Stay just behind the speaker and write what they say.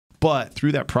But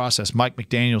through that process, Mike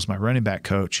McDaniel's my running back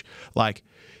coach. Like,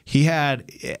 he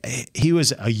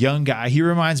was a young guy. He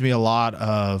reminds me a lot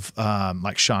of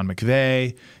like Sean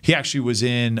McVay. He actually was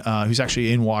he was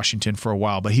actually in Washington for a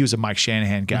while, but he was a Mike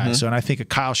Shanahan guy. So, and I think of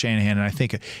Kyle Shanahan, and I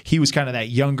think he was kind of that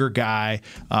younger guy,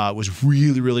 was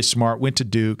really, really smart, went to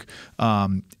Duke.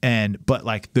 But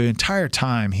like the entire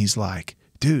time he's like,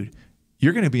 dude,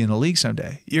 you're going to be in the league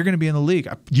someday. You're going to be in the league.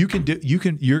 You're going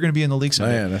to be in the league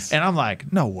someday. Man, and I'm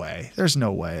like, no way. There's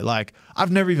no way. Like,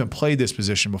 I've never even played this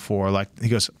position before. Like, he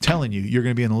goes, I'm telling you, you're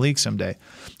going to be in the league someday.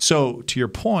 So to your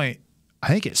point, I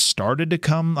think it started to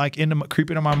come like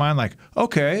creep into my mind. Like,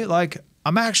 okay, like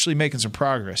I'm actually making some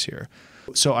progress here.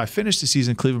 So I finished the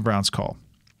season, Cleveland Browns call.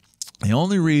 The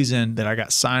only reason that I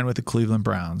got signed with the Cleveland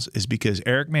Browns is because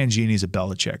Eric Mangini is a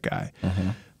Belichick guy.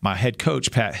 My head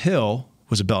coach, Pat Hill,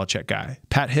 was a Belichick guy.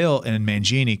 Pat Hill and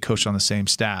Mangini coached on the same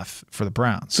staff for the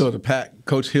Browns. So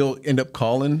Coach Hill end up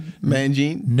calling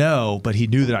Mangini? No, but he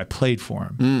knew that I played for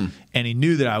him. And he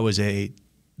knew that I was a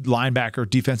linebacker,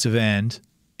 defensive end,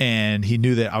 and he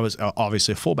knew that I was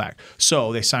obviously a fullback.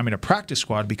 So they signed me to practice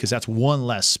squad because that's one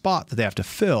less spot that they have to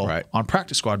fill on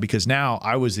practice squad, because now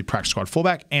I was the practice squad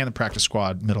fullback and the practice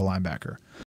squad middle linebacker.